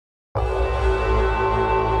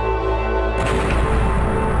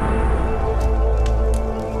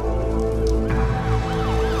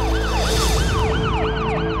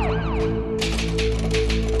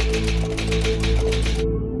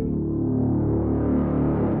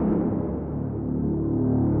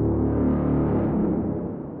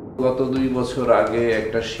গত 2 বছর আগে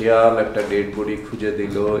একটা শিয়াল একটা ডেড বডি খুঁজে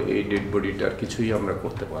দিল, এই ডেড বডিটার কিছুই আমরা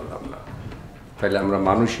করতে পারলাম না। তাহলে আমরা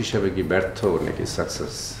মানুষ হিসেবে কি ব্যর্থ নাকি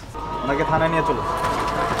সাকসেস? ওনাকে থানায় নিয়ে চলো।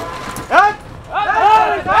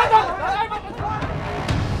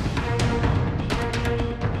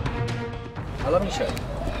 আলামিন সাহেব,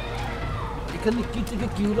 এখানে কি থেকে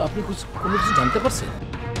কি হলো আপনি কোনো কিছু জানতে পারছেন?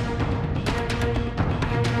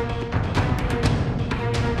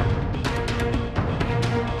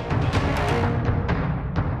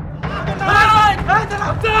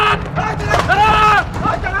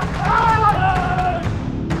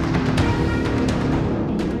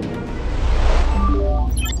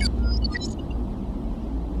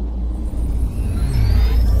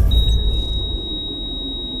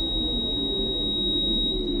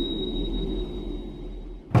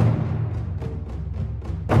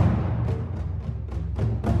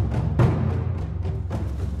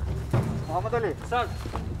 স্যার,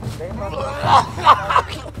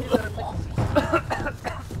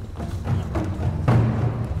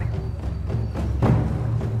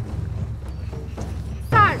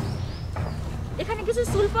 এখানে কিছু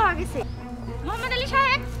চুল পাওয়া গেছে। মোহাম্মদ আলী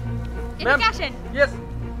সাহেব, এদিকে আসেন। ইয়েস,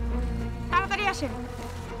 তাড়াতাড়ি আসেন।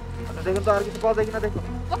 আপনি দেখুন তো আর কিছু পাওয়া যায় কিনা দেখুন।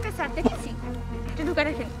 ওকে স্যার, দেখেছি। একটু ঢুকে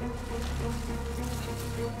রাখেন।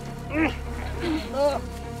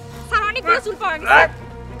 স্যার, অনেকগুলো চুল পাওয়া গেছে।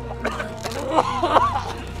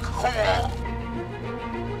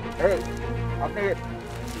 আপনি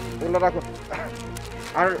এগুলো রাখুন।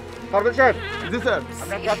 আর পারভেজ সাহেব, জি স্যার,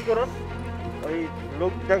 আপনি কাজ করুন, ওই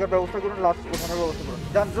লোক জায়গার ব্যবস্থা করুন, লাস্ট ওঠানোর ব্যবস্থা করুন।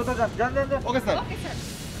 যান, দ্রুত যান, যান যান যান। Okay sir.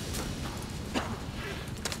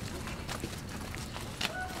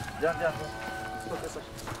 যান যান। Okay sir.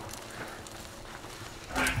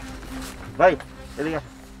 ভাই এদিকে।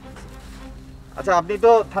 আচ্ছা, আপনি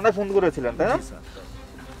তো থানায় ফোন করেছিলেন তাই না? স্যার,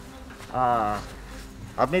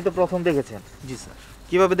 আপনি তো প্রথম দেখেছেন। জি স্যার।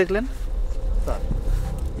 কিভাবে দেখলেন? স্যার,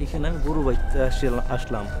 এখানে আমি গরু বাইতে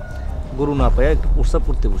আসলাম, গরু না পাই একটু প্রস্রাব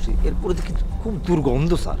করতে বসি, এরপরে দেখি খুব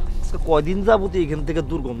দুর্গন্ধ স্যার। কয়দিন যাবত এখান থেকে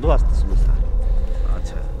দুর্গন্ধ আসতেছিল স্যার।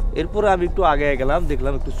 আচ্ছা, এরপরে আমি একটু আগে গেলাম,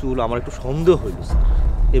 দেখলাম একটু চুল, আমার একটু সন্দেহ হইল স্যার,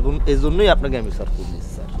 এবং এই জন্যই আপনাকে আমি স্যার ফোন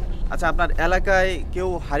দিচ্ছি স্যার। আচ্ছা, আপনার এলাকায় কেউ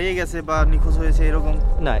হারিয়ে গেছে বা নিখোঁজ হয়েছে এরকম?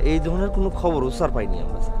 না, এই ধরনের কোনো খবরও স্যার পাইনি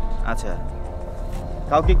আমরা স্যার। আচ্ছা,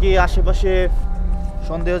 কাউকে কি আশেপাশে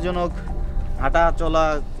সন্দেহজনক হাঁটা চলা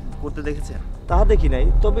করতে দেখেছেন? তা দেখি নাই,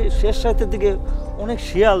 তবে শেষ রাতের দিকে অনেক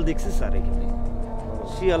শিয়াল দেখছি স্যার। এখানে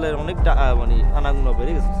শিয়ালের অনেকটা মানে আনাগোনা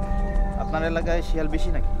বেড়ে গেছে স্যার। আপনার এলাকায় শিয়াল বেশি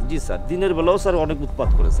নাকি? জি স্যার, দিনের বেলাও স্যার অনেক উৎপাত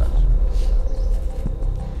করে স্যার।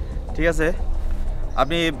 ঠিক আছে,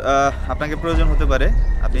 আপনি আপনাকে প্রয়োজন হতে পারে,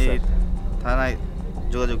 আপনি থানায়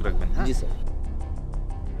যোগাযোগ রাখবেন। জি স্যার।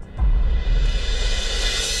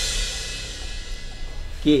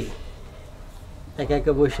 কি একা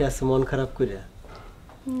একা বসে আছে মন খারাপ করে?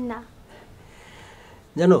 না,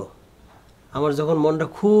 জানো, আমার যখন মনটা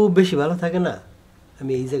খুব বেশি ভালো থাকে না,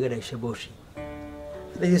 আমি এই জায়গাটা এসে বসি।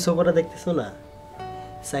 এই যে সোফাটা দেখতেছো না,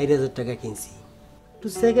 4,000 টাকা কিনছি, একটু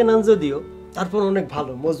সেকেন্ড হ্যান্ড যদিও, তারপর অনেক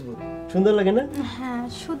ভালো, মজবুত, সুন্দর লাগে না? হ্যাঁ,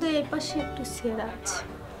 শুধু এই পাশে একটু ছেঁড়া আছে।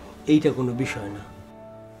 এইটা কোনো বিষয় না,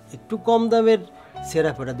 একটু কম দামের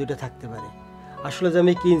সেরা ফেরা দুইটা থাকতে পারে। আসলে যে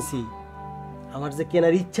আমি কিনছি, আমার যে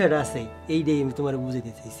কেনার ইচ্ছাটা আছে, এইটাই আমি তোমার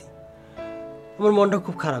বুঝাইতে চাইছি। আমার মনটা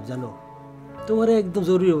খুব খারাপ জানো, তোমার একদম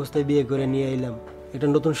জরুরি অবস্থায় বিয়ে করে নিয়ে এলাম, একটা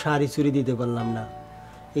নতুন শাড়ি চুরি দিতে পারলাম না,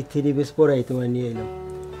 এই 3 পিস পরাই তোমার নিয়ে এলাম।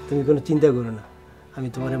 তুমি কোনো চিন্তা করো না, আমি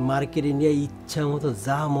তোমার মার্কেটে নিয়ে ইচ্ছা মতো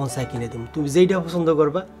যা মন চাই কিনে দেবো, তুমি যেইটা পছন্দ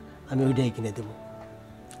করবা আমি ওইটাই কিনে দেবো।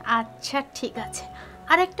 আচ্ছা ঠিক আছে,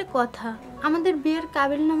 আর একটা কথা, আমাদের বিয়ের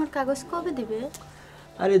কাবিলনামার কাগজ কবে দিবে?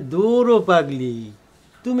 আরে দূরও পাগলি,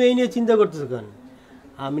 তুমি এই নিয়ে চিন্তা করতেছো কেন?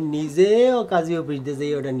 আমি নিজে কাজী অফিস দিয়ে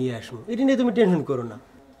যাই ওটা নিয়ে আসবো, এটা নিয়ে তুমি টেনশন করো না।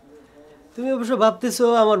 তুমি অবশ্য ভাবতেছো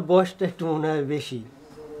আমার বয়সটা একটু মনে হয় বেশি,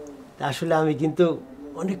 তা আসলে আমি কিন্তু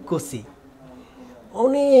অনেক কচি,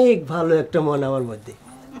 অনেক ভালো একটা মন আমার মধ্যে।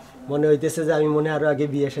 মনে হইতেছে যে আমি মনে আরো আগে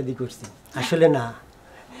বিয়ে শাদী করছি, আসলে না,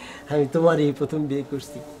 আমি তোমারই প্রথম বিয়ে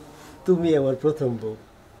করছি, তুমি আমার প্রথম বউ।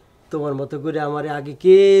 তোমার মতো করে আমার আগে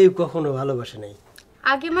কেউ কখনো ভালোবাসে নাই।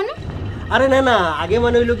 আগে মানে? আরে না না, আগে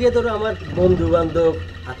মানে হইলো কি, ধরো আমার বন্ধু বান্ধব,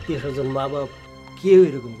 আত্মীয় স্বজন, মা বাপ, কেউ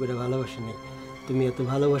এরকম করে ভালোবাসে নাই। তুমি এত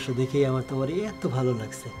ভালোবাসো দেখেই আমার তোমার এত ভালো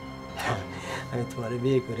লাগছে, আমি তোমার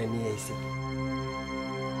বিয়ে করে নিয়ে আইছি।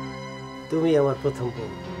 তুমি আমার প্রথম বউ।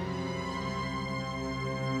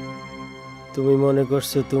 তুমি মনে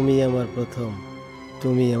করছো তুমি আমার প্রথম,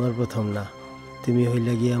 তুমি আমার প্রথম না, তুমি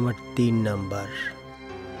হইলা গিয়ে আমার 3 নাম্বার।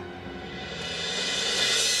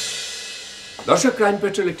 দর্শক, ক্রাইম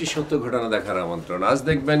পেট্রোল একটি সত্য ঘটনা দেখার আমন্ত্রণ। আজ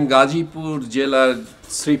দেখবেন গাজীপুর জেলার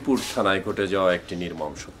শ্রীপুর থানায় ঘটে যাওয়া একটি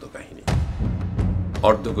নির্মম সত্য কাহিনী।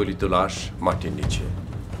 অর্ধগলিত লাশ মাটির নিচে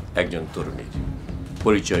একজন তরুণীর,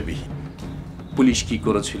 পরিচয়বিহীন। পুলিশ কি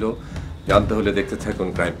করেছিল জানতে হলে দেখতে থাকুন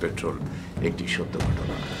ক্রাইম পেট্রোল একটি সত্য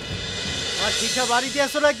ঘটনা। শিখা বাড়িতে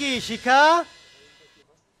আছো নাকি? শিখা,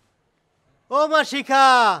 ও মা শিখা,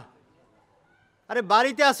 আরে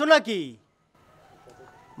বাড়িতে আছো নাকি?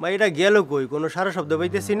 মা এটা গেল কই? কোনো সারা শব্দ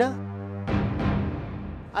পাইতেছি না।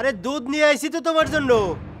 আরে দুধ নিয়ে আইছি তো তোমার জন্য।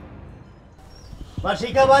 মা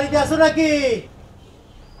শিখা বাড়িতে আছো নাকি?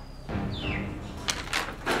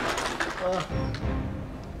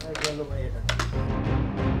 গেল ভাই এটা।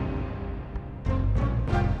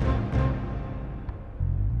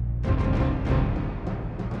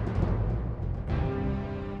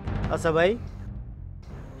 আচ্ছা ভাই,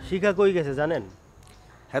 শিখা কই গেছে জানেন?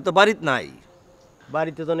 হ্যাঁ তো বাড়িতে নাই।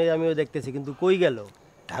 বাড়িতে তো নেই, আমিও দেখতেছি, কিন্তু কই গেল?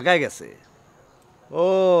 ঢাকায় গেছে। ও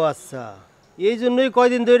আচ্ছা, এই জন্যই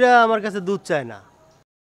কয়দিন ধরে আমার কাছে দুধ চায় না।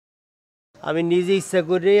 আমি নিজে ইচ্ছা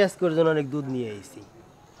করে আজকের জন্য অনেক দুধ নিয়ে আইছি,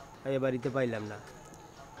 এ বাড়িতে পাইলাম না।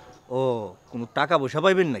 ও, কোনো টাকা পয়সা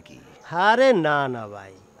পাইবেন নাকি? আরে না না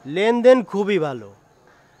ভাই, লেনদেন খুবই ভালো।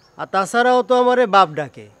 আর তাছাড়াও তো আমারে বাপ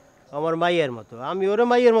ডাকে, আমার মাইয়ের মতো। আমি ওরে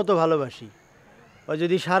মাইয়ের মতো ভালোবাসি। ও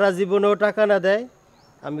যদি সারা জীবনেও টাকা না দেয়,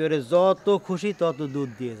 আমি ওরে যত খুশি তত দুধ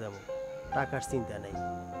দিয়ে যাব, টাকার চিন্তা নেই।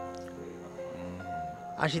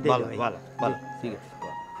 আসি দেখি ভাই। ভালো ভালো, ঠিক আছে।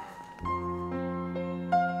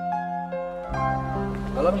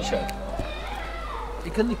 আলামিন সাহেব,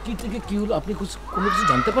 এখানে কি থেকে কি হলো আপনি কোনো কিছু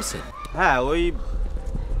জানতে পারছেন? হ্যাঁ, ওই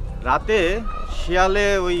রাতে শিয়ালে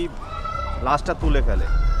ওই লাশটা তুলে ফেলে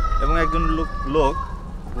এবং একজন লোক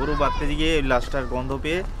গরু বাঁধতে গিয়ে ওই লাশটার গন্ধ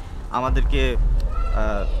পেয়ে আমাদেরকে,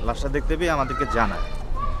 লাশটা দেখতে পেয়ে আমাদেরকে জানায়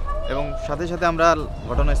এবং সাথে সাথে আমরা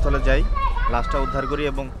ঘটনাস্থলে যাই, লাশটা উদ্ধার করি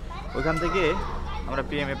এবং ওইখান থেকে আমরা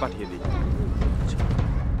পিএমে পাঠিয়ে দিই।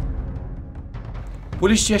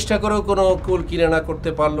 পুলিশ চেষ্টা করেও কোনো কুল কিনারা করতে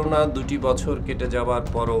পারলো না। 2 বছর কেটে যাওয়ার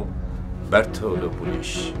পরও ব্যর্থ হলো পুলিশ।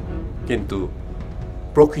 কিন্তু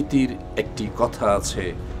প্রকৃতির একটি কথা আছে,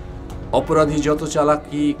 অপরাধী যত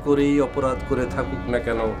চালাকি করেই অপরাধ করে থাকুক না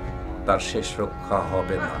কেন, তার শেষ রক্ষা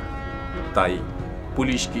হবে না। তাই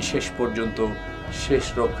পুলিশ কি শেষ পর্যন্ত শেষ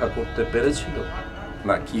রক্ষা করতে পেরেছিল,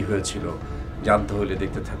 না কি হয়েছিল জানতে হলে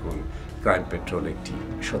দেখতে থাকুন ক্রাইম পেট্রোল একটি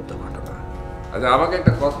সত্য ঘটনা। আচ্ছা, আমাকে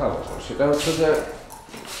একটা কথা বলো, সেটা হচ্ছে যে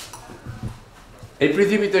এই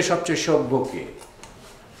পৃথিবীতে সবচেয়ে সভ্য কে,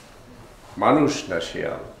 মানুষ না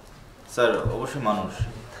শিয়াল? স্যার, অবশ্যই মানুষ।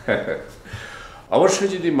 অবশ্যই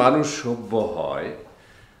যদি মানুষ সভ্য হয়,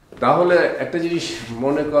 তাহলে একটা জিনিস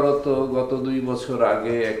মনে করো তো, গত 2 বছর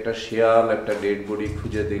আগে একটা শিয়াল একটা ডেড বডি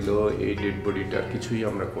খুঁজে দিল, এই ডেড বডিটার কিছুই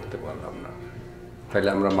আমরা করতে পারলাম না। তাহলে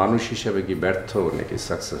আমরা মানুষ হিসেবে কি ব্যর্থ নাকি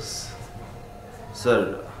সাকসেস? স্যার,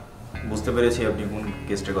 বুঝতে পেরেছি আপনি কোন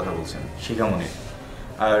কেসটার কথা বলছেন, শিখামণি।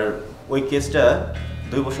 আর ওই কেসটা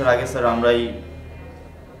 2 বছর আগে স্যার আমরাই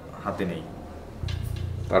হাতে নেই।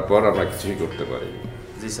 তারপর আমরা কিছুই করতে পারিনি।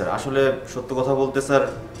 জি স্যার, আসলে সত্য কথা বলতে স্যার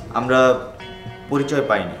আমরা পরিচয়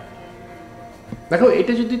পাইনি। দেখো,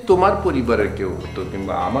 এটা যদি তোমার পরিবারের কেউ হতো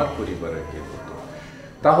কিংবা আমার পরিবারের কেউ হতো,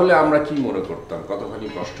 তাহলে আমরা কি মনে করতাম, কতখানি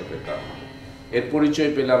কষ্ট পেতাম। এর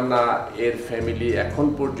পরিচয় পেলাম না, এর ফ্যামিলি এখন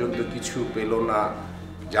পর্যন্ত কিছু পেল না,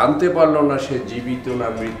 জানতে পারলো না সে জীবিত না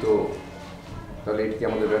মৃত, তাহলে এটা কি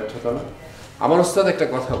আমাদের ব্যর্থতা না? আমার ওস্তাদ একটা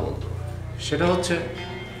কথা বলতো, সেটা হচ্ছে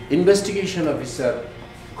ইনভেস্টিগেশন অফিসার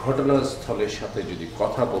ঘটনাস্থলের সাথে যদি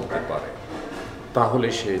কথা বলতে পারে, তাহলে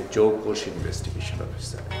সে চৌকস investigation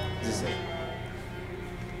officer. G sir.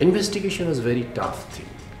 Investigation is very tough thing.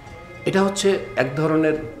 এটা হচ্ছে এক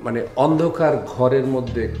ধরনের মানে অন্ধকার ঘরের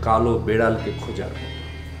মধ্যে কালো বেড়ালকে খোঁজার মতো।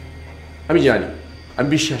 আমি জানি, আমি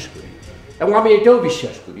বিশ্বাস করি, এবং আমি এটাও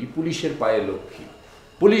বিশ্বাস করি পুলিশের পায়ে লক্ষ্মী।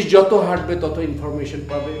 পুলিশ যত হাঁটবে তত ইনফরমেশন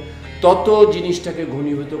পাবে, তত জিনিসটাকে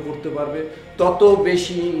ঘনীভূত করতে পারবে, তত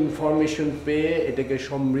বেশি ইনফরমেশন পেয়ে এটাকে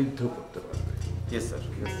সমৃদ্ধ করতে পারবে। Yes sir.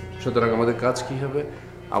 সুতরাং আমাদের কাজ কি হবে?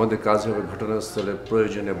 আমাদের কাজ হবে ঘটনাস্থলে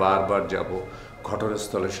প্রয়োজনে বারবার যাব,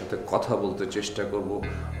 ঘটনাস্থলের সাথে কথা বলতে চেষ্টা করব,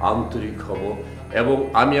 আন্তরিক হব, এবং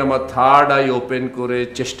আমি আমার থার্ড আই ওপেন করে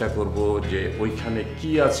চেষ্টা করব যে ওইখানে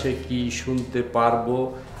কি আছে, কি শুনতে পারবো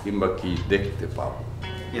কিংবা কি দেখতে পাবো।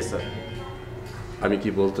 Yes sir. আমি কি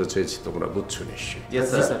বলতে চেয়েছি তোমরা বুঝছো নিশ্চয়ই? Yes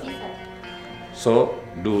sir. So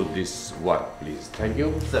do this work please. Thank you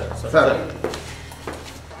sir. Sir.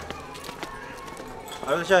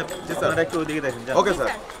 আরে সাহেব, জি স্যার, আপনারা একটু ওইদিকে দেখেন। ওকে স্যার,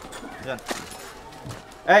 যান।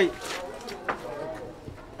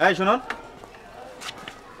 এই শুনুন,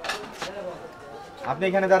 আপনি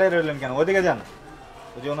এখানে দাঁড়িয়ে রইলেন কেন? ওইদিকে যান,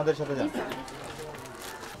 ওই যে ওনাদের সাথে যান।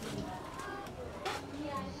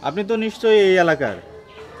 আপনি তো নিশ্চয়ই এই এলাকার।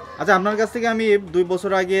 আচ্ছা, আপনার কাছ থেকে আমি 2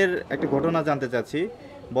 বছর আগের একটা ঘটনা জানতে চাচ্ছি।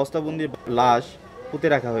 বস্তাবন্দি লাশ পুঁতে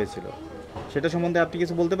রাখা হয়েছিল, সেটা সম্বন্ধে আপনি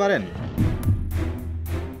কিছু বলতে পারেন?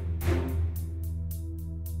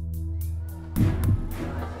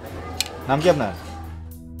 নাম কি আপনার?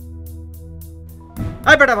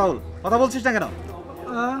 এই বেটা বাউল, কথা বলছিস না কেন?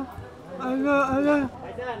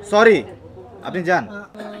 সরি, আপনি যান।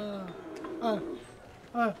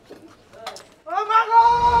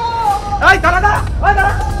 এই দাঁড়া দাঁড়া, এই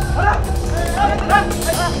দাঁড়া, দাঁড়া।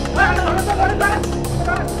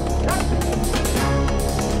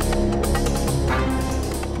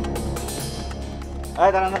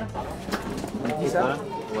 এই দাঁড়া দাঁড়া।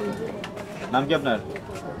 নাম কি আপনার?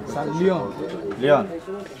 লিওন। লিওন,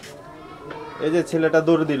 এই যে ছেলেটা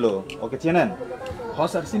দৌড় দিল, ওকে চেনেন? হ্যাঁ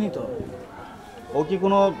স্যার, চিনি তো। ও কি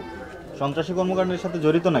কোনো সন্ত্রাসী কর্মকাণ্ডের সাথে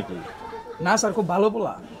জড়িত নাকি? না স্যার, খুব ভালো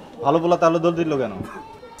পোলা। ভালো বলা, তাহলে দৌড় দিল কেন?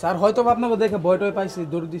 স্যার হয়তো আপনাকে দেখে ভয় টয় পাইছে,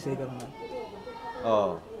 দৌড় দিছে এই কারণে। ও,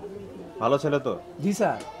 ভালো ছেলে তো। জি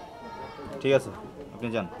স্যার। ঠিক আছে, আপনি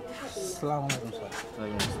যান। আসসালামু আলাইকুম স্যার।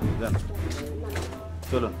 যান,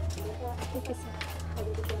 চলুন। Okay sir.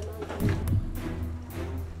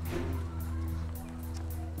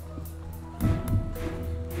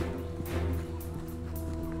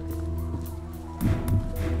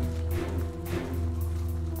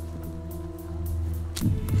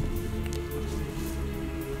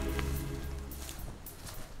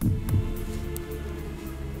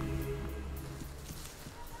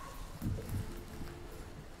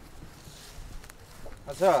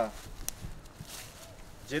 আচ্ছা,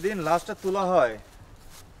 যেদিন লাশটা তোলা হয়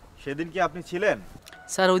সেদিন কি আপনি ছিলেন?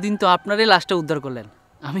 স্যার ওই দিন তো আপনারই লাশটা উদ্ধার করলেন,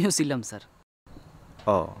 আমিও ছিলাম স্যার।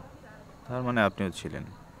 ও, তার মানে আপনিও ছিলেন।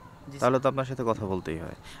 তাহলে তো আপনার সাথে কথা বলতেই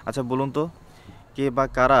হয়। আচ্ছা বলুন তো, কে বা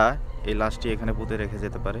কারা এই লাশটি এখানে পুঁতে রেখে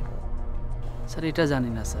যেতে পারে? স্যার এটা জানি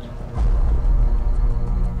না স্যার।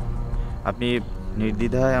 আপনি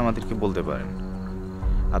নির্দ্বিধায় আমাদেরকে বলতে পারেন,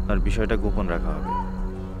 আপনার বিষয়টা গোপন রাখা হবে।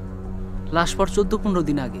 লাশ পর 14-15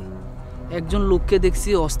 দিন আগে একজন লোককে দেখছি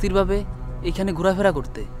অস্থিরভাবে এখানে ঘোরাফেরা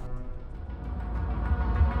করতে।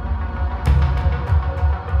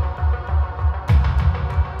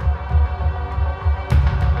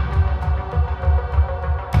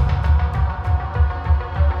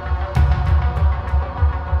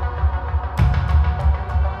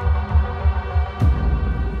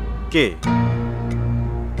 কে?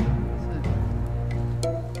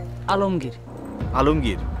 আলমগীর।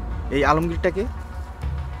 আলমগীর? এই আলমগীরটাকে?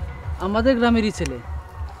 আমাদের গ্রামেরই ছেলে,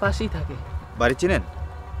 পাশেই থাকে। বাড়ি চিনেন?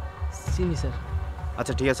 চিনি স্যার।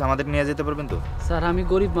 আচ্ছা ঠিক আছে, আমাদের নিয়ে যেতে পারবেন তো? স্যার আমি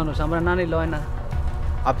গরিব মানুষ, আমরা না নিলে হয় না।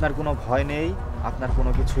 আপনার কোনো ভয় নেই, আপনার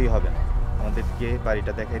কোনো কিছুই হবে না। আমাদেরকে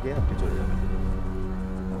বাড়িটা দেখাই দিয়ে আপনি চলে যাবেন।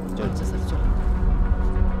 আচ্ছা স্যার, চলো।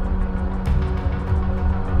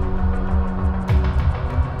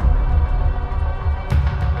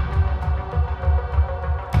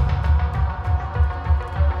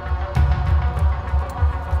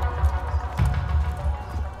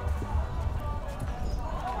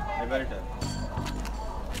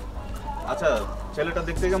 আচ্ছা, ছেলেটা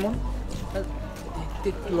দেখতে কেমন? দেখতে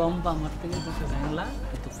একটু লম্বা, আমার থেকে দুটো বাংলা,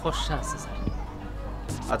 কিন্তু ফর্সা আছে স্যার।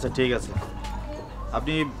 আচ্ছা ঠিক আছে,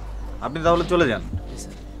 আপনি আপনি তাহলে চলে যান। জি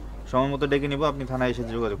স্যার। সময় মতো ডেকে নিব, আপনি থানায় এসে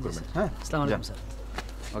যোগাযোগ করবেন। হ্যাঁ, আসসালামু আলাইকুম স্যার।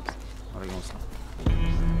 ওকে, ওয়ালাইকুম আসসালাম।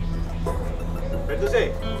 ফেরদৌসি,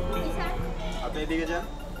 আপনি এদিকে যান।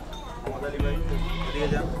 মোহাম্মদ আলী ভাই, এদিকে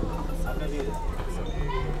যান। আপনি এদিকে যান।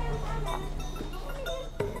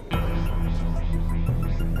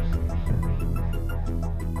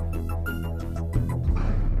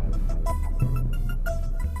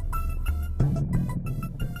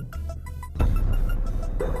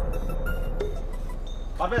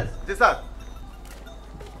 পারভেজ? জি স্যার।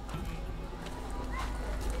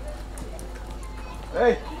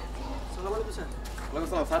 এই, আসসালামু আলাইকুম স্যার। ওয়ালাইকুম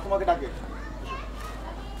আসসালাম। স্যার তোমাকে ডাকে।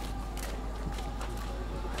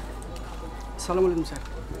 আসসালামু আলাইকুম স্যার।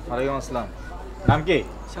 ওয়ালাইকুম আসসালাম। নাম কি?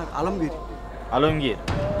 স্যার আলমগীর। আলমগীর,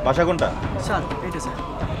 বাসা কোনটা? স্যার এইটা স্যার।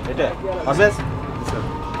 এটা? পারভেজ? জি স্যার।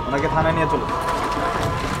 ওনাকে থানায় নিয়ে চলো।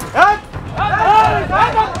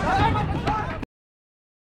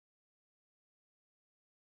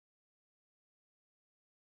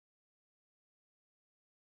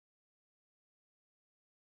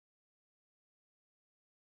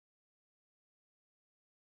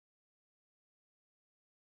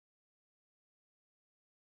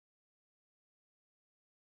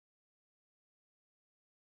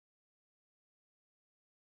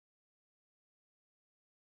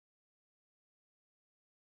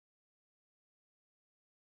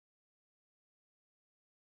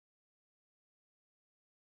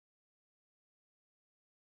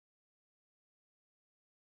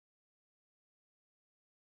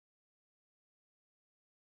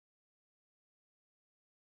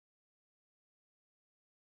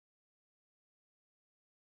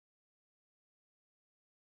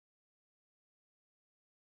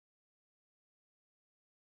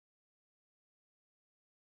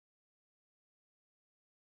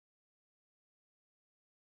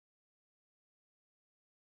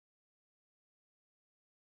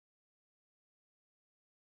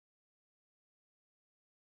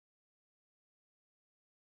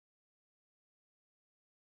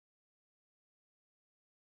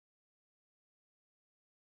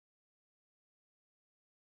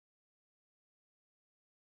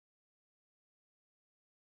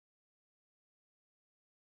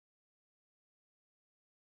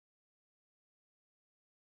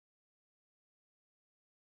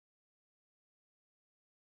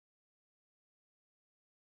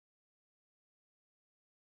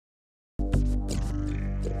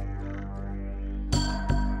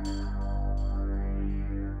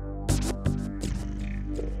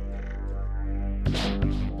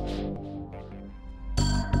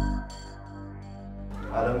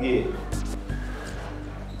 আলমগীর,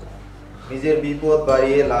 নিজের বিপদ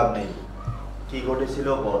বাড়িয়ে লাভ নেই। কি ঘটেছিল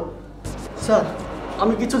বল। স্যার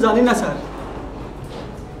আমি কিছু জানি না স্যার।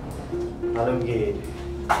 আলমগীর,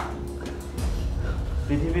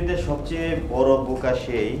 পৃথিবীতে সবচেয়ে বড় বোকা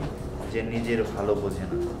সেই যে নিজের ভালো বোঝে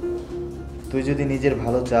না। তুই যদি নিজের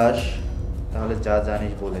ভালো চাস তাহলে যা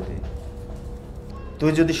জানিস বলে দে।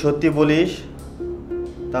 তুই যদি সত্যি বলিস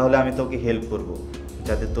তাহলে আমি তোকে হেল্প করব,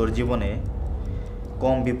 যাতে তোর জীবনে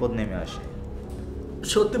কম বিপদ নেমে আসে।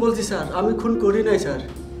 সত্যি বলছি স্যার, আমি খুন করি নাই স্যার।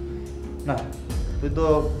 না, তুই তো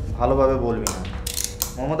ভালোভাবে বলবি না।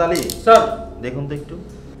 মোহাম্মদ আলী স্যার, দেখুন তো একটু।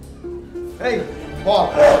 এই বল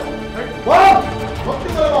বল, সত্যি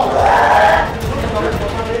করে বল।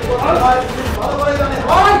 ভালো করে জানে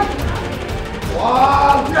বল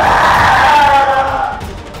বল।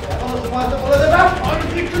 এখন তোমার তো বলে দেবে আমি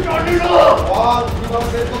কিছু জানি না। বল, কিভাবে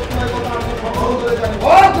বের করতে হয় কথা আমি ভালো করে জানি।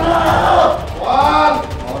 বল বল।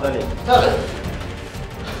 মোহাম্মদ আলী, স্যার,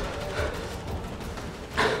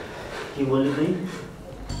 কি বললি তুই?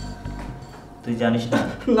 তুই জানিস না?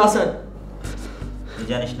 না স্যার। তুই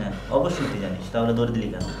জানিস না? অবশ্যই তুই জানিস, তাহলে দৌড় দিলি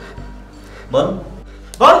কেন? বল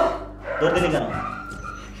বল, দৌড় দিলি কেন?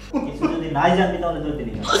 কিছু যদি নাই জানবি তাহলে দৌড়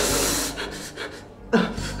দিলি কেন?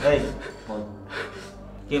 এই বল,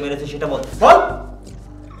 কে মেরেছে সেটা বল। বল,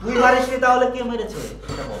 তুই মারিসনি তাহলে কে মেরেছে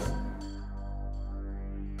সেটা বল।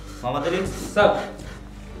 মোহাম্মদ আলী স্যার,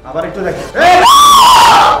 আবার একটু দেখে।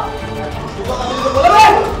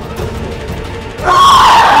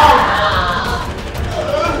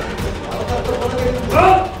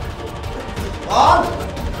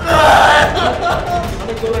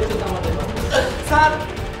 স্যার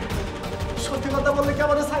সত্যি কথা বললে কি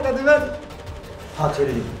আমাদের সাইডা দিবেন? হাত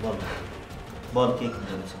ছেড়ে দিবি, বল বল, কে কি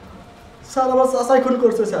করেছে? স্যার আমার চাচাই খুন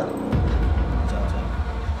করছে স্যার। চাচা?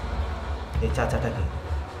 এই চাচাটাকে?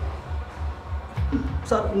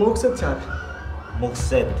 Sir Muksed sir.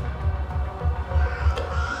 মুকসেদ?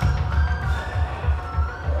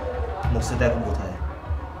 মুকসেদ এখন কোথায়?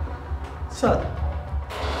 স্যার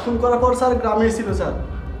খুন করার পর স্যার গ্রামে ছিল স্যার,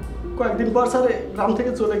 কয়েকদিন পর স্যার গ্রাম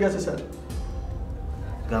থেকে চলে গেছে স্যার।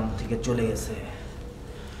 গ্রাম থেকে চলে গেছে?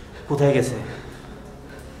 কোথায় গেছে?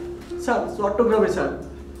 স্যার চট্টগ্রামে স্যার,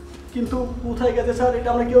 কিন্তু কোথায় গেছে স্যার এটা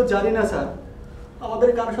আমরা কেউ জানি না স্যার। আমাদের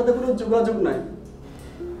কারোর সাথে কোনো যোগাযোগ নাই।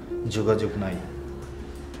 যোগাযোগ নাই?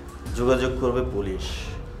 যোগাযোগ করবে পুলিশ।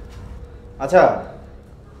 আচ্ছা,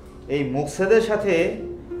 এই মুকসেদের সাথে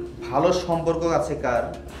ভালো সম্পর্ক আছে কার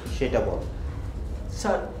সেটা বল।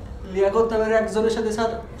 স্যার লিয়াকত নামের একজনের সাথে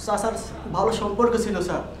স্যার চাচার ভালো সম্পর্ক ছিল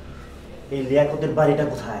স্যার। এই লিয়াকতের বাড়িটা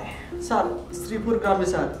কোথায়? স্যার শ্রীপুর গ্রামে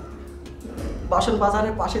স্যার, বাসন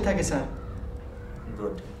বাজারের পাশে থাকে স্যার।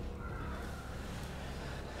 গুড।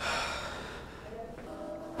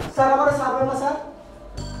 স্যার আমার সারবেন না স্যার?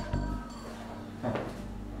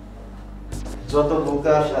 যত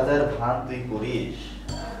বোকা সাজার ভান তুই করিস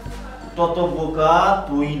তত বোকা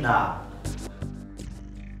তুই না।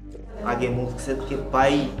 আগে মুকসেদকে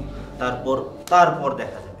পাই, তারপর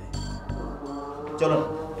দেখা যাবে। চলো।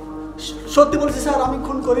 সত্যি বলছি স্যার, আমি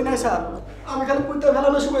খুন করি নাই স্যার, আমি খালি পুঁতে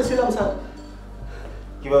ফেলানোর সময় ছিলাম স্যার।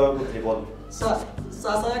 কিভাবে পুঁতলি বল। স্যার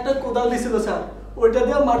চাচা একটা কোদাল দিছিল স্যার, ওইটা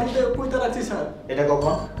দিয়ে মাটিতে পুঁতে রাখছি স্যার। এটা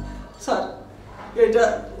কখন? স্যার এটা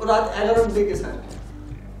রাত 11টার দিকে স্যার।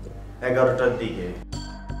 11টার দিকে?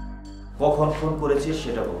 কখন ফোন করেছিস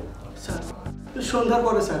সেটা বল। স্যার সন্ধ্যার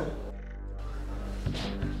পরে স্যার।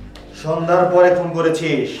 সন্ধ্যার পরে ফোন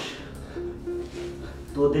করেছিস?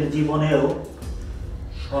 তোদের জীবনেও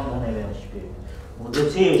সন্ধ্যা নেমে আসবে,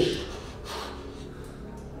 বুঝেছিস?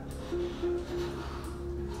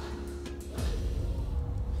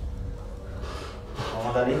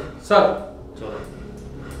 মোহাম্মদ আলী স্যার, চলো।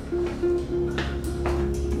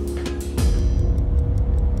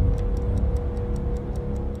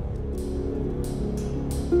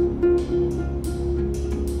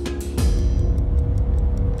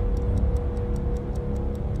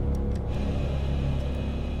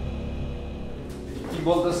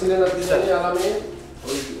 বলতেছিলেন আপনি জানি আলমগীর,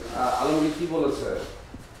 ওই আলমগীর কি বলেছে?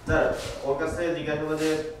 স্যার ওর কাছে জিজ্ঞাসাবাদে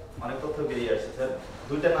অনেক তথ্য বেরিয়ে আসছে স্যার।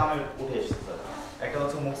 দুইটা নাম উঠে এসেছে স্যার, একটা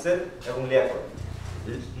হচ্ছে মুকসেদ এবং লিয়াকত।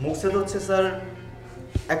 মুকসেদ হচ্ছে স্যার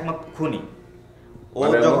একমাত্র খুনি। ও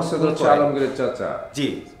যখন আলমগীরের চাচা? জি,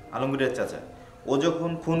 আলমগীরের চাচা। ও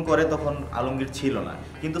যখন খুন করে তখন আলমগীর ছিল না,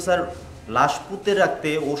 কিন্তু স্যার লাশ পুঁতে রাখতে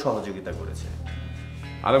ও সহযোগিতা করেছে।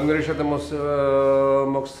 আলমগীরের সাথে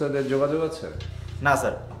মুকসেদের যোগাযোগ আছে? না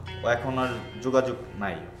স্যার, ও এখন আর যোগাযোগ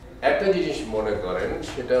নাই। একটা জিনিস মনে করেন,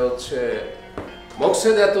 সেটা হচ্ছে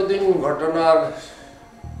মুকসেদ এতদিন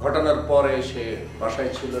ঘটনার পরে সে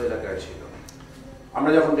বাসায় ছিল, এলাকায় ছিল।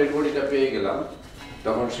 আমরা যখন ডেড বডিটা পেয়ে গেলাম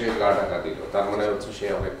তখন সে গা ঢাকা দিল, তার মানে হচ্ছে সে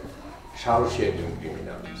অনেক সাহসী একজন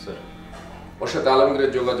ক্রিমিনাল। স্যার ওর সাথে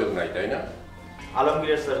আলমগীরের যোগাযোগ নাই, তাই না?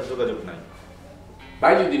 আলমগীরের স্যার যোগাযোগ নাই।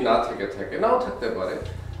 ভাই যদি না থেকে থাকে, নাও থাকতে পারে,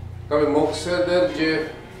 তবে মোকসেদের যে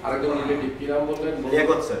আরেকজন রিলেটিভ কি নাম বললেন?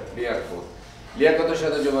 লিয়াকত স্যার। লিয়াকতের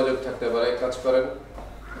সাথে যোগাযোগ থাকতে পারে। কাজ করেন,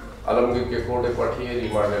 আলমগীরকে কোর্টে পাঠিয়ে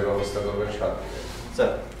রিমান্ডের ব্যবস্থা করবেন 7 দিনের।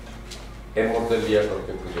 স্যার এর মধ্যে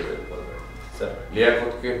লিয়াকতকে খুঁজে বের করবেন। স্যার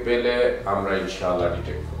লিয়াকতকে পেলে আমরা ইনশাআল্লাহ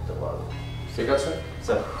ডিটেক্ট করতে পারবো। ঠিক আছে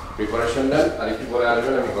স্যার? প্রিপারেশন নেন, আর একটু পরে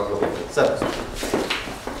আসবেন, আমি কথা বলবো। স্যার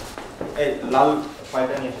এই লাল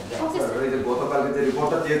ফাইলটা নিয়ে আসেন। স্যার, এই যে গতকালকে যে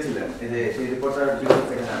রিপোর্টটা দিয়েছিলেন, এই যে সেই রিপোর্টটার ডিটেইলস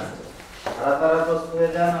এখানে আছে। তারা প্রস্তুত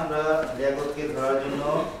হয়ে যান, আমরা লিয়াকতকে ধরার জন্য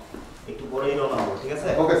একটু পরেই রওনা হবো। ঠিক আছে?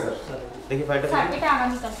 Okay sir. দেখি ফাইলটা। স্যার এটা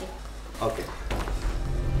আগামীকালকে। ওকে।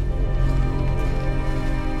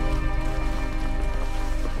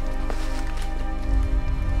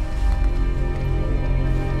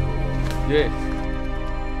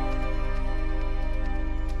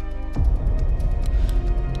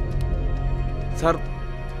 স্যার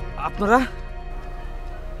আপনারা?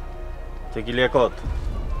 তুই কি লিয়াকত?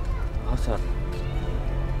 হ্যাঁ স্যার,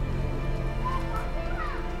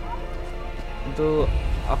 কিন্তু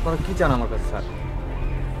আপনারা কি চান আমার কাছে স্যার?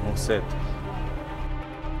 মুকসেদ।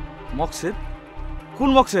 মকসেদ? কোন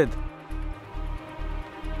মকসেদ?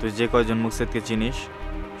 তুই যে কয়জন মুকসেদকে চিনিস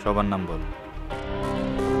সবার নাম বল।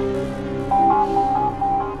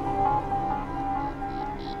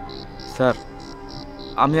 স্যার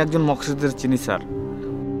আমি একজন মকসেদের চিনি স্যার।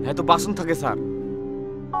 হ্যাঁ তো বাসন থাকে স্যার।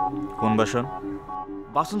 কোন বাসন?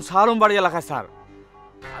 বাসন সারম বাড়ি এলাকায় স্যার।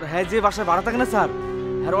 আর হ্যাঁ যে বাসায় ভাড়া থাকে না স্যার,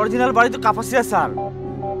 হ্যাঁ অরিজিনাল বাড়ি তো কাপাসিয়া স্যার।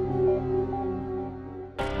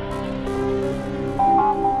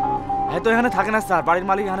 হ্যাঁ তো এখানে থাকে না স্যার, বাড়ির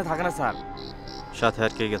মালিক এখানে থাকে না স্যার। সাথে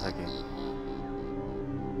আর কে কে থাকে?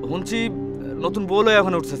 শুনছি নতুন বউ লয়ে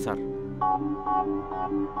ওখানে উঠছে স্যার।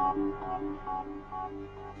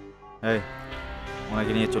 এই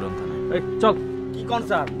ওনাকে নিয়ে চলুন থানায়। এই চল। কি কোন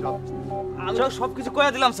স্যার? আমি সব কিছু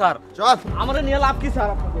কইয়া দিলাম স্যার। চল। আমারে নিয়ে লাভ কি স্যার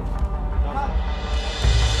আপনাদের?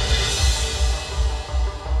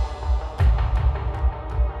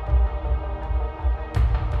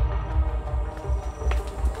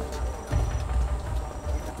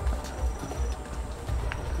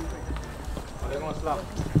 ওয়ালাইকুম আসসালাম।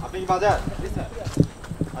 আপনি কি বাজার? জি স্যার।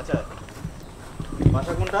 আচ্ছা,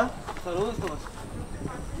 বাসা কোনটা? স্যার ওই তো বাসা।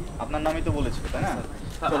 আপনার নামই তো বলেছিল, তাই না?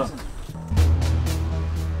 চলো।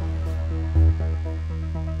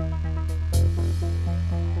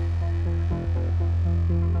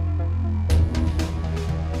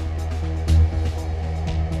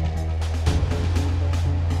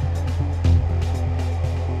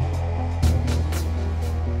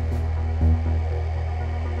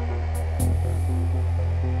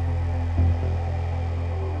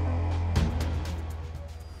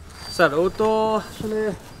 স্যার ও তো আসলে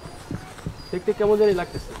দেখতে কেমন জানি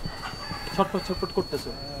লাগতেছে, ছটফট ছটফট করতেছে।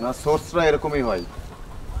 না, সোর্সরা এরকমই হয়।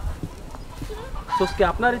 সোর্স কি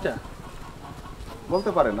আপনার এটা? বলতে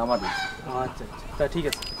পারেন আমারই। আচ্ছা আচ্ছা, তা ঠিক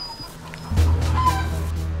আছে।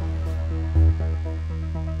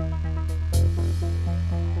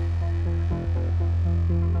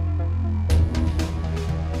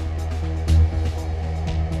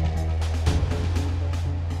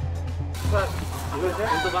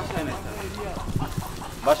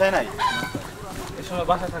 বাসায় নাই? এই সময়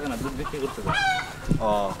বাসায় থাকে না, দুধ বিক্রি করতে যায়। ও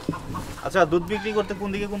আচ্ছা, দুধ বিক্রি করতে কোন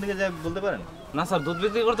দিকে যায় বলতে পারেন? না স্যার, দুধ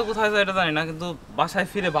বিক্রি করতে কোথায় যায় এটা জানি না, কিন্তু বাসায়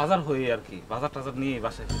ফিরে বাজার হয়ে আর কি, বাজার টাজার নিয়ে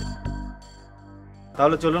বাসায় ফিরে।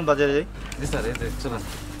 তাহলে চলুন বাজারে যাই। জি স্যার, এই যে চলুন।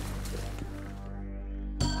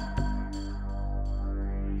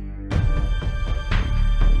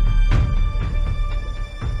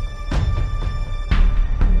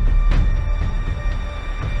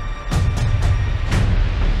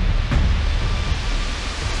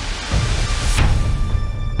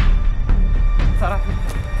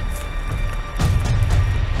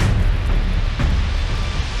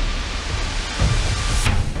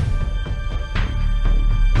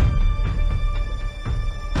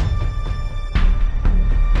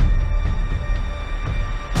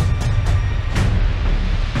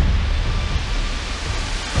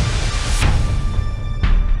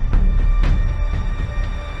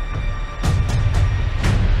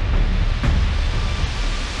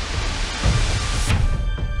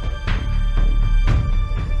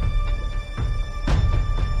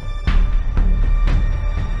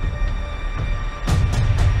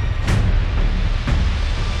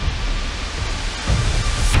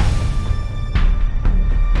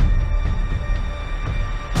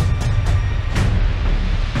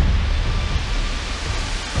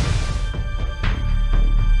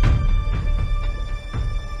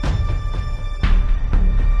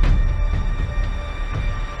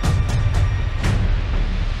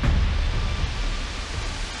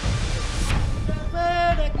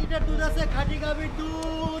 গাভীর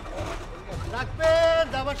দুধ রাখবেন,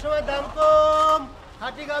 যাবার সময় দাম কম।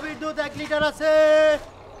 খাঁটি গাভীর দুধ 1 লিটার আছে।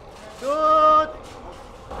 দুধ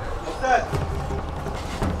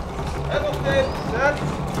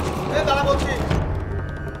দাঁড়া বলছি।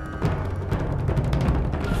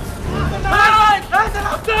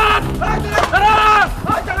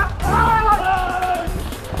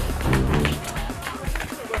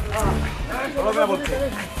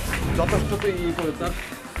 যথেষ্ট তো ই করে তার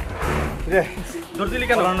জোর দিলি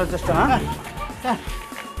কেন চেষ্টা না স্যার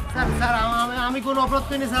স্যার আমি কোনো অপরাধ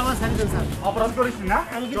করিনি স্যার, আমার ছেড়ে দেন স্যার। অপরাধ করিস না?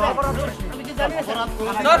 আমি কি জানি না স্যার।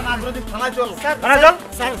 থানায় চল। স্যার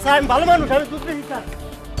স্যার আমি ভালো মানুষ, আমি দুধ বেশি স্যার।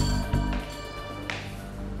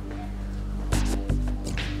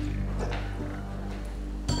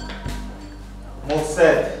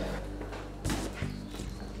 মোর্শেদ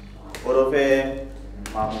ওরফে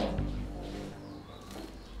মামু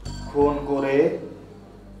খুন করে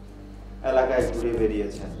এলাকায় ঘুরে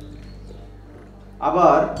বেরিয়েছেন,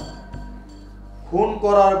 আবার খুন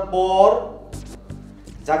করার পর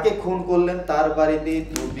যাকে খুন করলেন তার বাড়িতে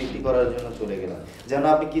দুধ বিক্রি করার জন্য চলে গেলেন, যেন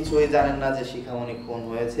আপনি কিছুই জানেন না যে শিখামণি খুন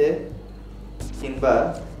হয়েছে কিংবা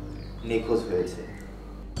নিখোঁজ হয়েছে।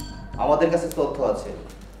 আমাদের কাছে তথ্য আছে,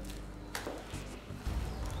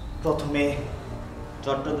 প্রথমে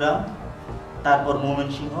চট্টগ্রাম, তারপর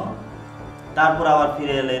ময়মনসিংহ, তারপর আবার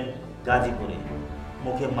ফিরে এলেন গাজীপুরে।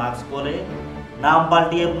 মুখে মাস্ক পরে, নাম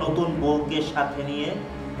পাল্টিয়ে নতুন বউকে সাথে নিয়ে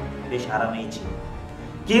বেশ আরামেই ছিল,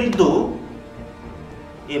 কিন্তু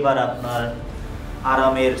এবার আপনার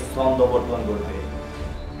আরামের ছন্দপতন ঘটবে।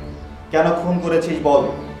 কেন খুন করেছিস বল?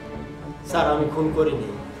 স্যার আমি খুন করিনি।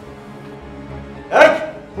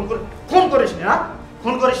 খুন করিসনি না?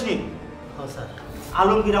 খুন করিসনি? হ্যাঁ স্যার।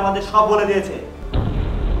 আলমগীর আমাদের সব বলে দিয়েছে।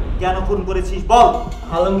 কেন খুন করেছিস বল?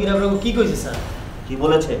 আলমগীর আপনাকে কি কইছে স্যার? কি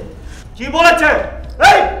বলেছে? কি বলেছে?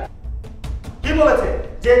 এই কি বলেছে?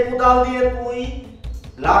 যে কুদাল দিয়ে তুই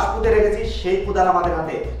লাশ পুঁতে রেখেছিস সেই কুদাল আমাদের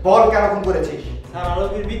হাতে। বল কেন খুন করেছিস? স্যার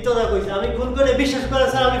আলমগীর মিথ্যা কইছে, আমি খুন করে বিশ্বাস করে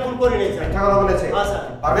স্যার আমি খুন করি নাই স্যার। মিথ্যা কথা বলেছে? হ্যাঁ স্যার।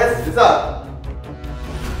 পারভেজ স্যার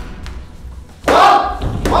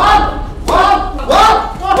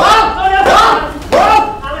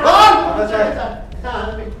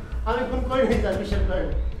আমি খুন করি নাই স্যার, বিশ্বাস করেন।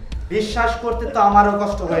 বিশ্বাস করতে তো আমারও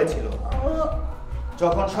কষ্ট হয়েছিল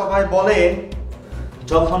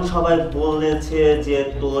যখন সবাই বলেছে যে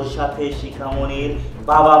তোর সাথে শিখামণির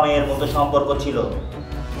বাবা মেয়ের মতো সম্পর্ক ছিল,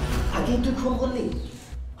 তাকে তুই খুন করলি?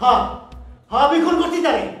 হ্যাঁ হ্যাঁ আমি খুন করতে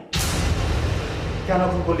জানি। কেন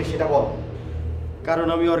খুন করলি সেটা বল। কারণ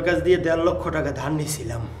আমি ওর কাছ দিয়ে 1.5 লক্ষ টাকা ধার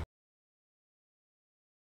নিয়েছিলাম।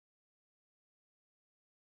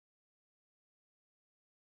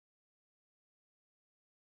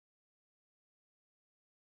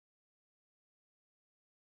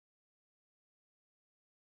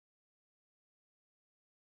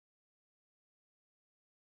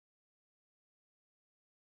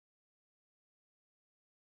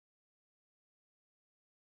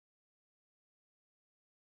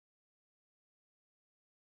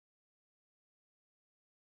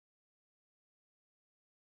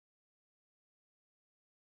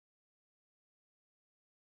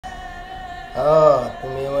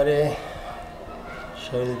 তুমি আমারে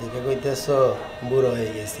শরীর দেখে কইতেছ বুড়ো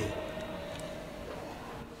হয়ে গেছি,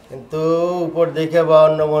 কিন্তু উপর দেখে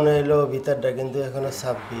 52 মনে হইলো, ভিতরটা কিন্তু এখনো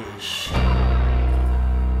 26।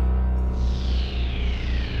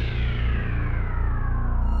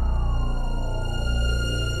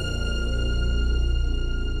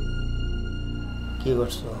 কি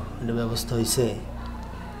করছো? এটা ব্যবস্থা হয়েছে?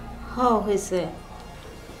 হ্যাঁ হয়েছে।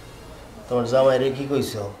 তোমার জামাইরে কি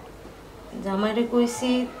কইছো? জামাইরে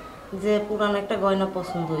কইছি যে পুরান একটা গয়না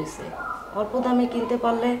পছন্দ হয়েছে, অল্প দামে কিনতে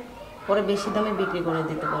পারলে পরে বেশি দামে বিক্রি করে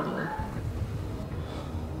দিতে পারবো।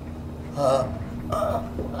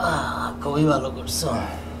 খুবই ভালো করছো।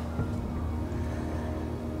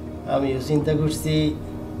 আমিও চিন্তা করছি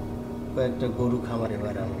কয়েকটা গরু খামারে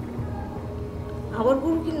বাড়াবো। আবার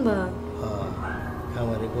গরু কিনবা?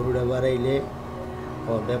 খামারে গরুটা বাড়াইলে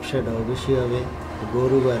আমার ব্যবসাটাও বেশি হবে,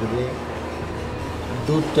 গরু বাড়বে,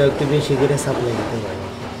 দুধটা একটু বেশি করে সাপ্লাই দিতে পারবে।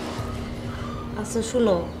 আচ্ছা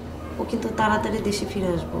শুনো, ও কিন্তু তাড়াতাড়ি দেশে ফিরে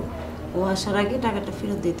আসবো, ও আসার আগে টাকাটা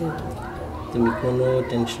ফেরত দিতে হতো। তুমি কোনো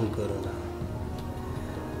টেনশন করো না,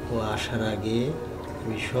 ও আসার আগে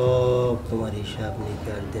আমি সব তোমার হিসাব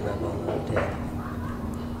নিকাশ দেনা পাওনা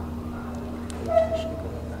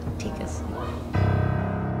ঠিক আছে।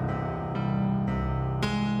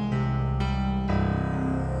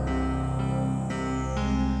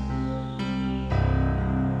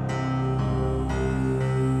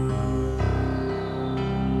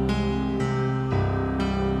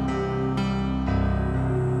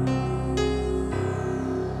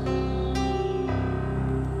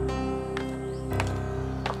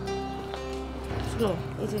 শোনো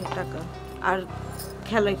এই যে টাকা আর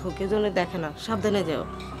খেলাই খো কেউ জন্য দেখে না, সাবধানে যাও।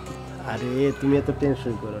 আরে তুমি এত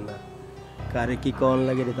টেনশন করো না, কারে কি কন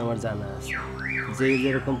লাগে এটা তো আমার জানা আছে। যে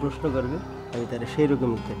যেরকম প্রশ্ন করবে আমি তারে সেই রকম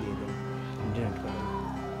উত্তর দিয়ে দেবো। টেনশন করো না,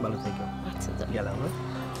 ভালো থেকো। আচ্ছা গেলাম।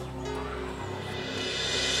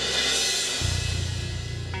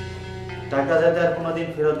 টাকা যাতে আর কোনোদিন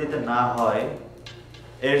ফেরত দিতে না হয়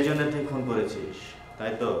এর জন্য তুই খুন করেছিস,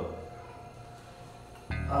 তাই তো?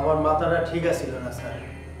 আমার মাথাটা ঠিক আছিল না স্যার,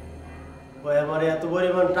 ওই আমার এত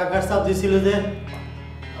পরিমাণ টাকার চাপ দিছিল যে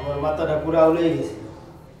আমার মাথাটা পুরো আউলেই গেছে।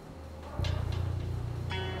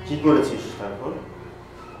 কি করেছিস তারপর?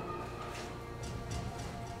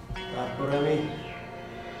 তারপর আমি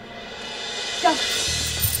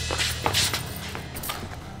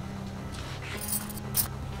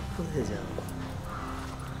কোথায় যাও?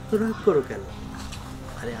 রাগ করো কেন?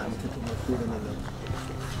 আরে আমি তো তোমার পুরনো লোক,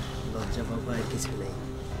 লজ্জা বাবা আর কিছু নেই।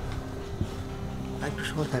 আর একটু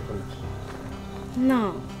সময় থাকো না। না,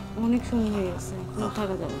 অনেক সময় হয়ে গেছে,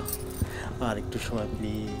 থাকা যাবে না। আর একটু সময়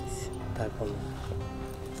প্লিজ থাকো না।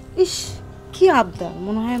 ইস কি আবদার,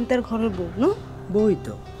 মনে হয় আমি তার ঘরের বউ না? বই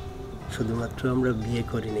তো, শুধুমাত্র আমরা বিয়ে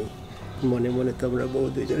করিনি, মনে মনে তো আমরা বউ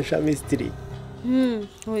দুইজন স্বামী স্ত্রী।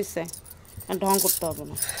 হয়েছে, আর ঢং করতে হবে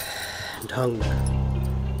না। ঢং না।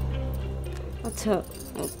 আচ্ছা,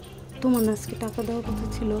 তোমার না আজকে টাকা দেওয়ার কথা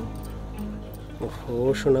ছিল? ও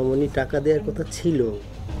সোনামণি, টাকা দেওয়ার কথা ছিল,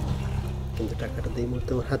 কিন্তু টাকাটা তো এই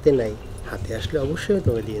মুহূর্তে আমার হাতে নাই। হাতে আসলে অবশ্যই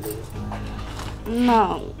তোমাকে দিয়ে দেবো। না,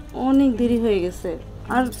 অনেক দেরি হয়ে গেছে,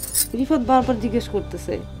 আর রিফাত বারবার জিজ্ঞেস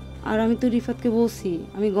করতেছে, আর আমি তো রিফাতকে বলছি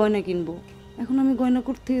আমি গয়না কিনবো, এখন আমি গয়না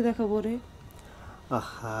করতে দেখাবো রে।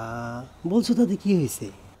 আহা, বলছো তাতে কি হয়েছে?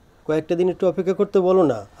 কয়েকটা দিন একটু অপেক্ষা করতে বলো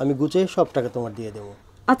না, আমি গুছিয়ে সব টাকা তোমার দিয়ে দেবো।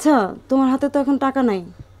 আচ্ছা, তোমার হাতে তো এখন টাকা নাই,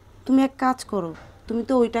 তুমি এক কাজ করো, তুমি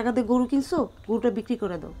তো ওই টাকা দিয়ে গরু কিনছো, গরুটা বিক্রি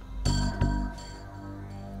করে দাও।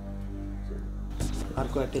 আর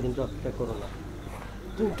কয়েকটা দিন একটু অপেক্ষা করো না,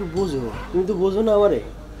 তুমি একটু বোঝো। তুমি তো বোঝো না আমারে,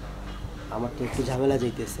 আমার তো একটু ঝামেলা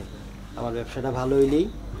যাইতেছে। আমার ব্যবসাটা ভালো হইলেই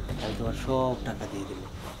আমি তোমার সব টাকা দিয়ে দেবো,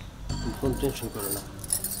 তুমি কোনো টেনশন করো না।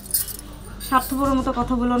 স্বার্থপরের মতো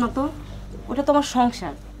কথা বলো না তো, ওটা তোমার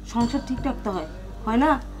সংসার, সংসার ঠিক রাখতে হয়, হয়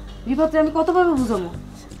না? রিফাতকে আমি কতভাবে বুঝাবো?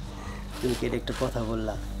 তুমি কি একটা কথা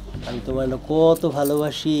বললা, আমি তোমার না কত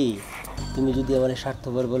ভালোবাসি। তুমি যদি আমার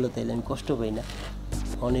স্বার্থপর বলো তাহলে আমি কষ্ট পাই না?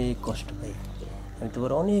 অনেক কষ্ট পাই। আমি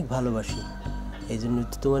তোমার অনেক ভালোবাসি, এই জন্য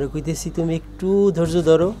তো তোমার কইতেছি তুমি একটু ধৈর্য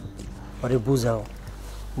ধরো, পরে বুঝাও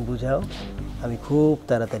বুঝাও, আমি খুব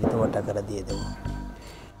তাড়াতাড়ি তোমার টাকাটা দিয়ে দেবো।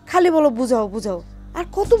 খালি বলো বুঝাও বুঝাও, আর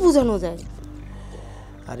কত বুঝানো যায়?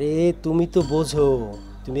 আরে তুমি তো বোঝো,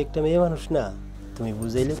 তুমি একটা মেয়ে মানুষ না, তুমি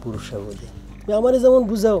বুঝাইলে পুরুষরা বোঝে। তুমি আমারে যেমন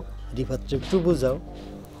বুঝাও, রিফাতকে একটু বুঝাও,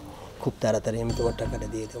 খুব তাড়াতাড়ি আমি তোমার টাকাটা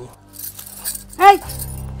দিয়ে দেবো। এই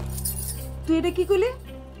তুই এটা কি কইলি?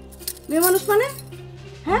 মেয়ে মানুষ মানে?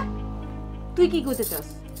 হ্যাঁ, তুই কি কইতে চাস?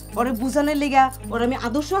 ওরে বুঝানোর লেগা ওরে আমি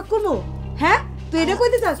আদর্শ আগ করবো? হ্যাঁ, তুই এটা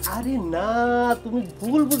কইতে চাস? আরে না, তুমি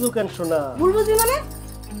ভুল বুঝো কেন শোনা? ভুল বুঝবি মানে?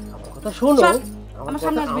 আমার কথা শোনো, আমার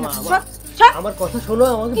সামনে আসবি না। আমার কথা শোনো,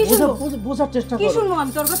 আমাকে বোঝার চেষ্টা করো। কি শুনবো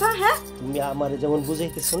আমি তোর কথা? হ্যাঁ, তুমি আমারে যেমন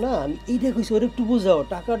বুঝাইতেছো না, আমি এইটা কইছি ওরে একটু বুঝাও,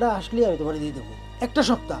 টাকাটা আসলে আমি তোমারে দিয়ে দেবো, একটা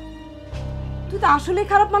সপ্তাহ। তুই তো আসলেই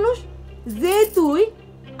খারাপ মানুষ, যে তুই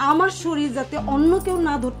আমার শরীর যাতে অন্য কেউ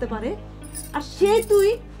না ধরতে পারে, আর সে তুই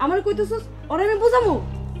আমার কইতেছস ওরে আমি বুঝাবো?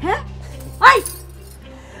 হ্যাঁ, আই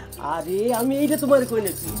আরে আমি এইটা তোমারে কই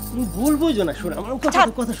নাকি, তুমি ভুল বুঝো না। শোনো আমার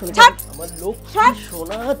কথা শোনো, আমার লোক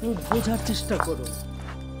শোনা, তুমি বোঝার চেষ্টা করো,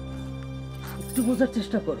 একটু বোঝার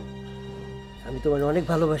চেষ্টা করো। আমি তোমার অনেক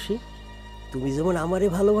ভালোবাসি, তুমি যেমন আমারে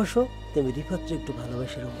ভালোবাসো তুমি রিফাতকে একটু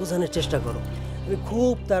ভালোবাসি, বোঝানোর চেষ্টা করো। আমি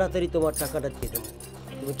খুব তাড়াতাড়ি তোমার টাকাটা দিয়ে দেবো,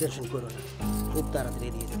 তুমি টেনশন করো না, খুব তাড়াতাড়ি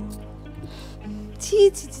দিয়ে দেবো। ছি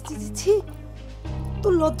ছি ছি ছি ছি,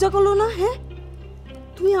 তোর লজ্জা করলো না? হ্যাঁ,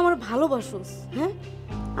 তুই আমার ভালোবাসোস, হ্যাঁ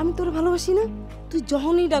আমি তোর ভালোবাসি না? তুই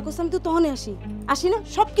যখনই ডাকোস আমি তো তখনই আসি না,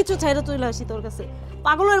 সব কিছু ছাইরা চলে আসি তোর কাছে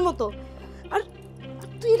পাগলের মতো। আর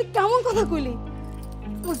তুই এটা কেমন কথা কইলি?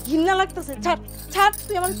 আমার ঘৃণা লাগতেছে। ছাড় ছাড়,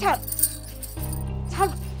 তুই আমার ছাড়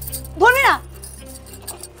ছাড়, ধরবি না,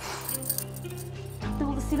 ছাড়তে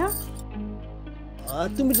বলতেছি না। আর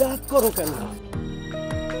তুমি রাগ করো কেন?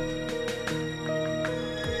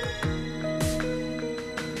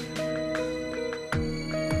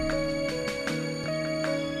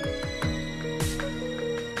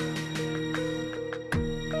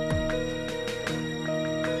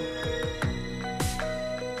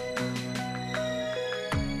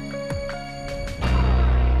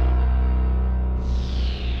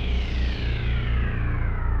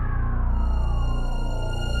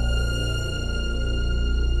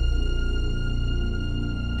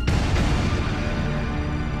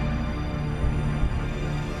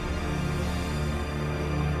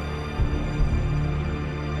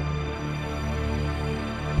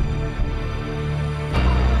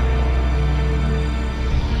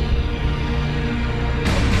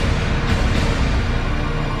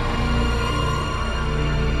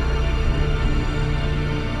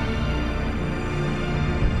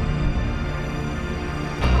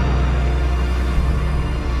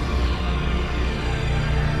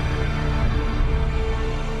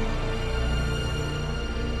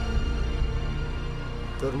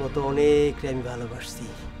 তোর মতো অনেককে আমি ভালোবাসছি,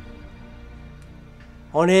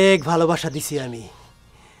 অনেক ভালোবাসা দিছি, আমি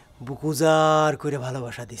বুক উজাড় করে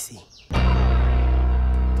ভালোবাসা দিছি,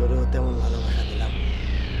 তোরেও তেমন ভালোবাসা দিলাম।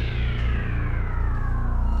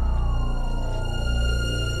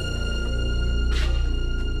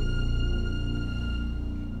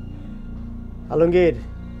 আলমগীর,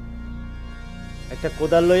 একটা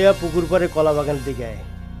কোদাল লইয়া পুকুর পাড়ে কলা বাগানের দিকে আয়,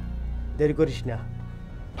 দেরি করিস না,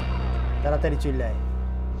 তাড়াতাড়ি চলে আয়।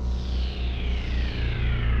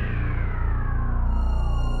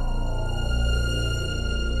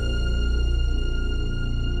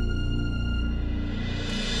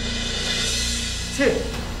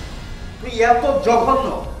 তুই এত জঘন্য,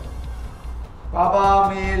 বাবা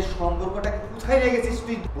মেয়ের সম্পর্কটাকে কোথায় নিয়ে গেছিস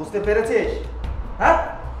তুই? বুঝতে পেরেছিস? হ্যাঁ,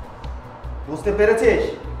 বুঝতে পেরেছিস?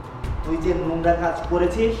 তুই যে নোংরা কাজ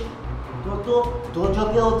করেছিস, তোর তো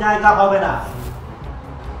দোজকেও জায়গা হবে না।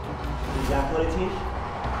 তুই যা করেছিস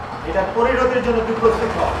এটা পরিণতির জন্য তুই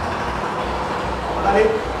প্রস্তুত হ।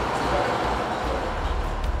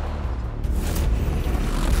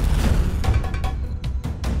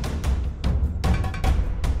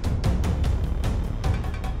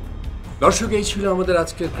 দর্শক, এই ছিল আমাদের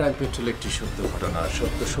আজকের ক্রাইম পেট্রোল, একটি সত্য ঘটনা,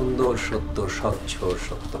 সত্য সুন্দর, সত্য স্বচ্ছ,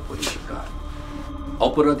 সত্য পরিষ্কার।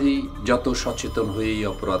 অপরাধী যত সচেতন হয়েই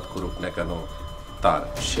অপরাধ করুক না কেন, তার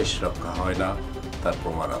শেষ রক্ষা হয় না, তার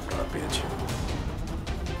প্রমাণ আপনারা পেয়েছেন।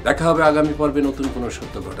 দেখা হবে আগামী পর্বে নতুন কোনো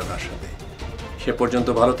সত্য ঘটনার সাথে। সে পর্যন্ত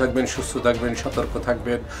ভালো থাকবেন, সুস্থ থাকবেন, সতর্ক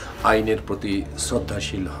থাকবেন, আইনের প্রতি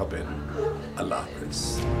শ্রদ্ধাশীল হবেন। আল্লাহ হাফেজ।